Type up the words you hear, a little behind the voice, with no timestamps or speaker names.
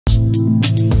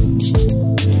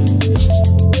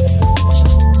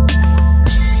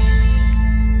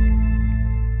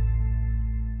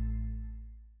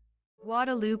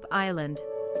Guadeloupe Island.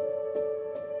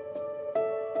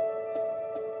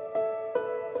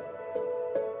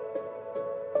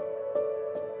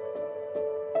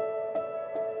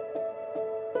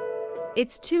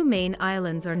 Its two main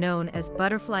islands are known as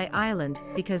Butterfly Island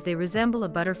because they resemble a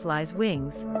butterfly's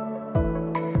wings.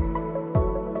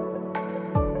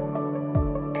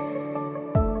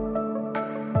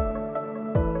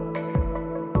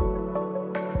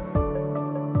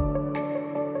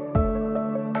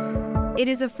 It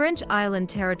is a French island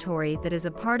territory that is a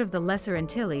part of the Lesser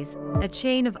Antilles, a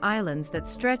chain of islands that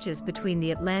stretches between the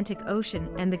Atlantic Ocean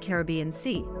and the Caribbean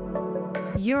Sea.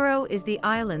 Euro is the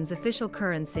island's official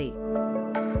currency.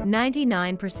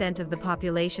 99% of the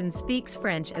population speaks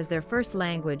French as their first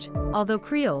language, although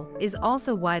Creole is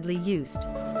also widely used.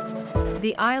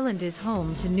 The island is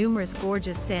home to numerous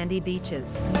gorgeous sandy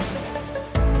beaches.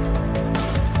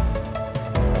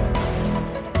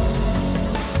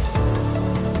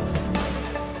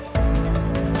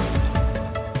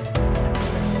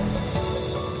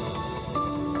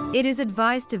 It is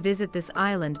advised to visit this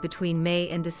island between May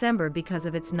and December because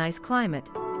of its nice climate,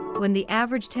 when the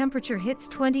average temperature hits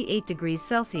 28 degrees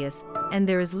Celsius and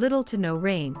there is little to no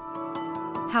rain.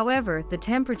 However, the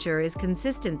temperature is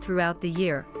consistent throughout the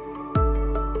year.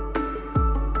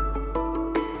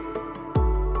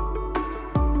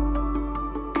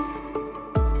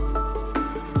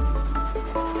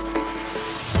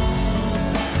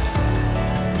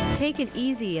 Take it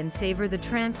easy and savor the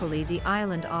tranquility the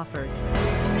island offers.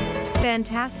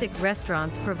 Fantastic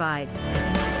restaurants provide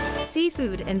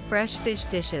seafood and fresh fish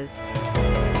dishes.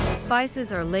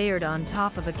 Spices are layered on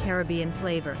top of a Caribbean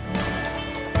flavor.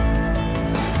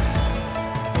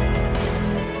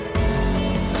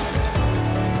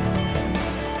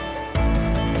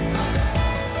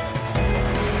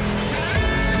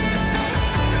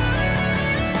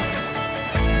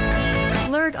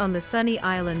 Flirt on the sunny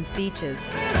island's beaches.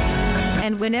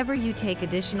 And whenever you take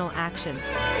additional action,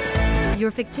 your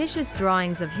fictitious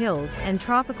drawings of hills and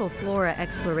tropical flora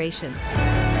exploration.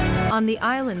 On the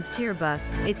island's tier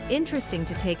bus, it's interesting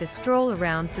to take a stroll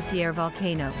around Saphir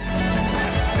volcano.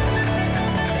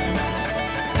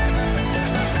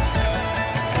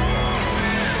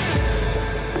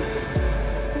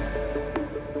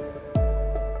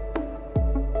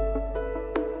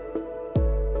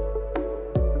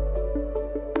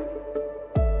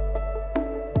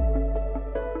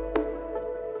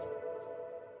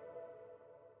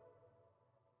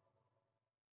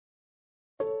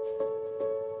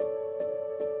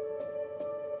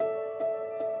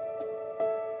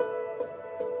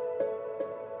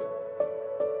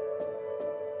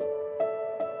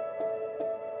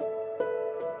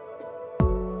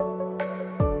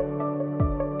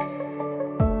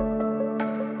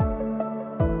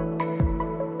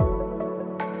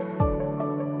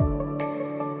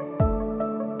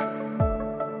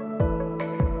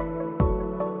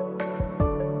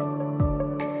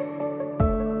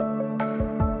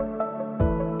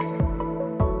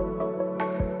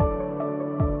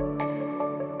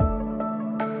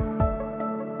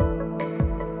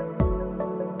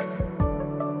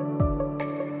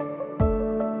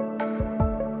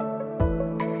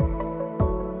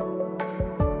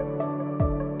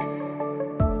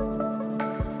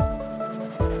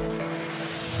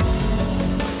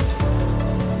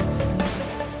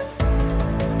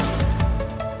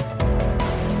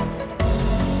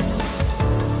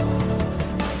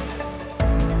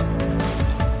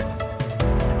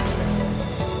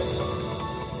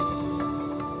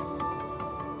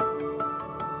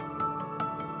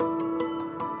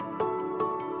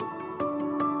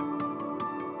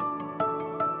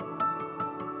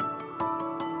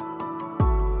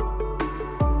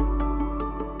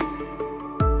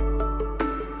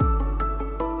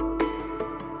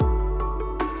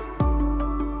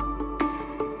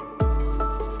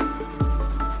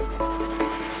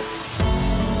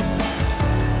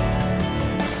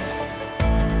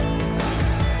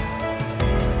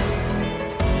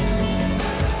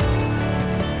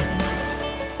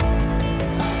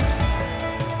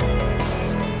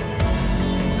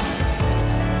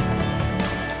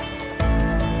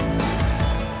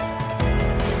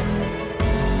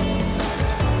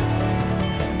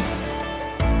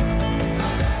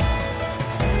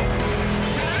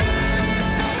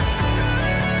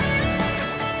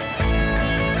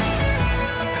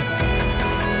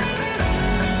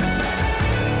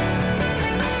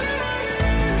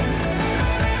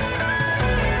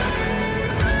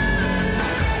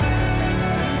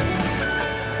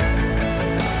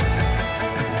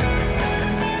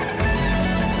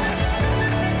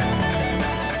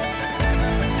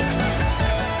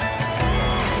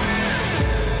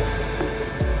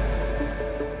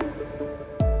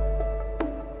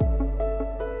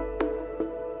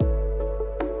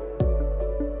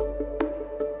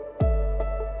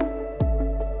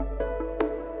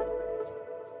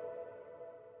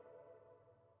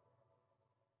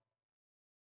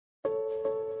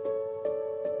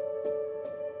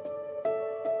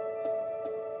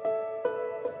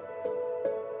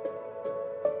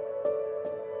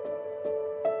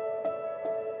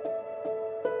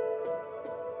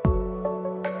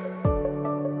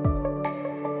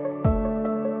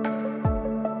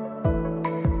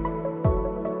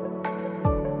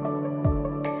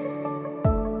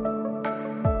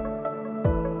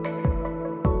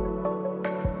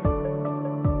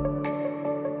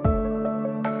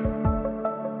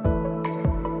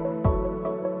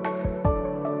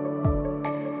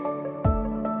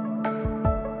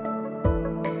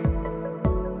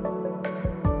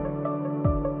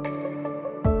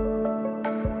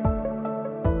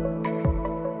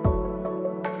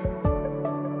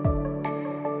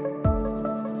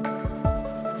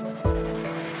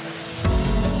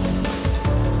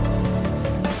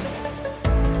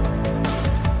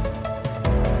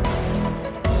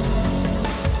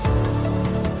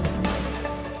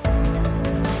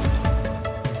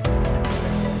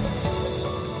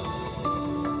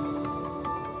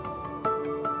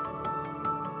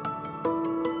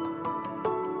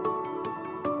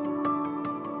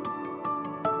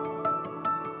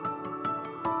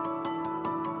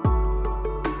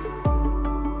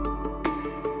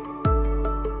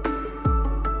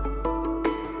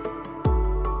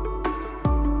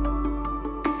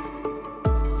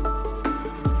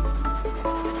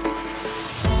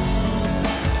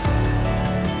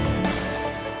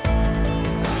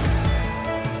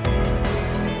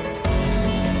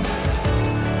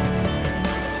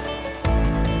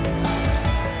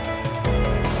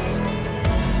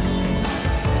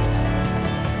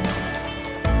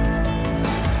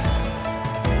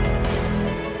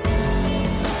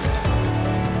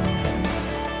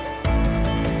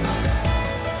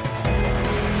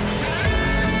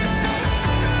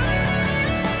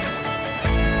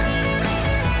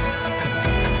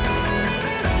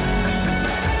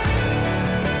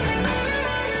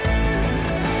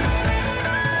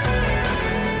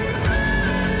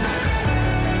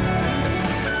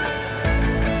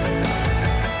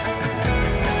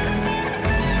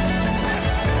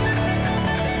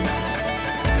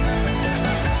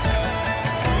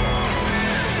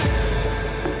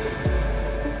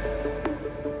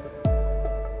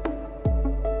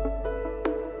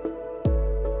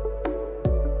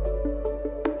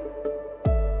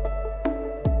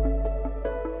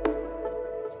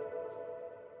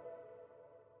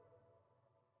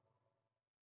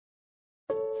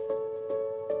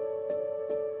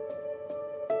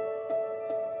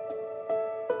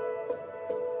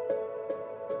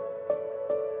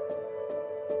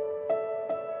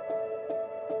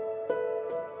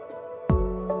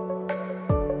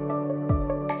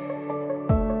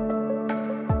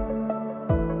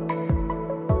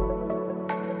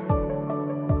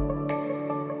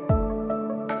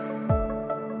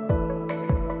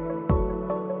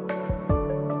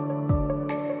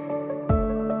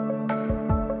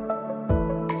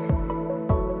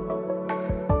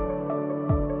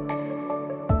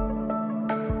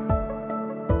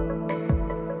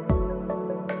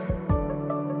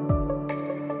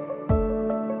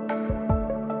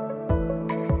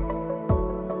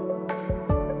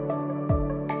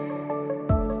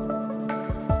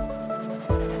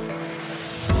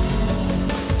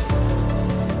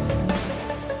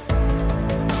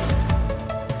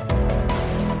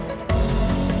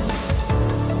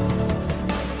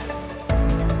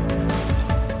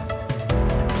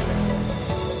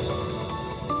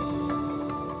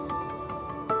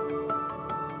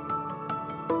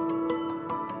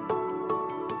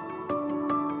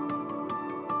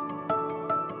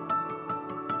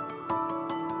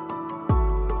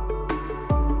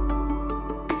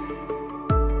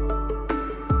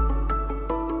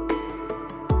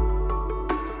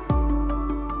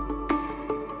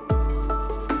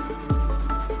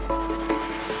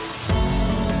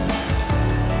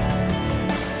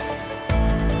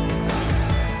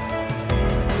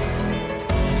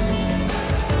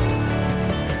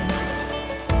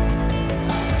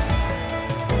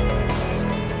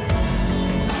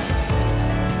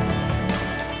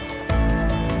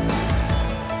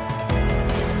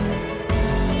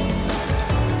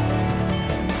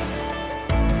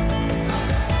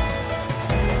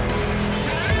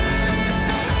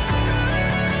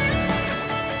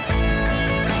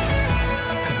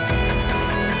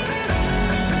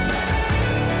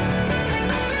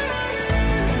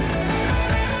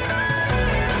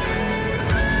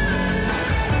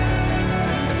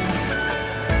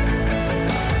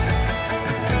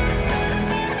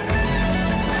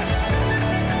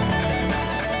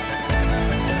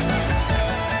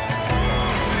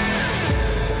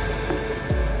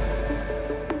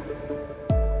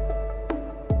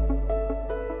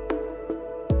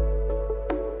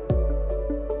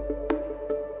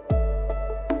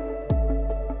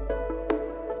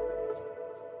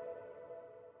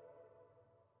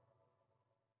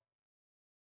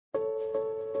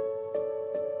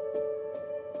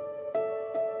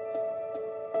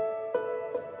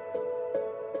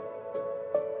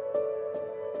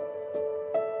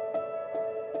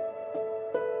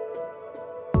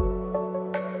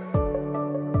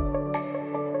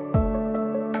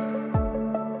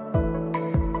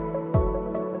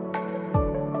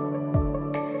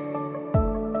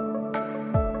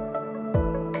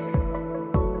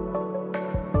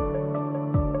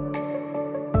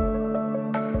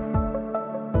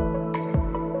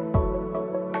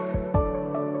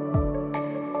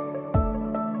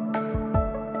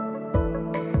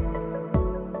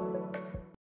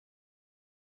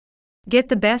 Get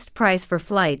the best price for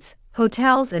flights,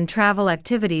 hotels and travel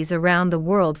activities around the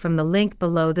world from the link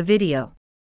below the video.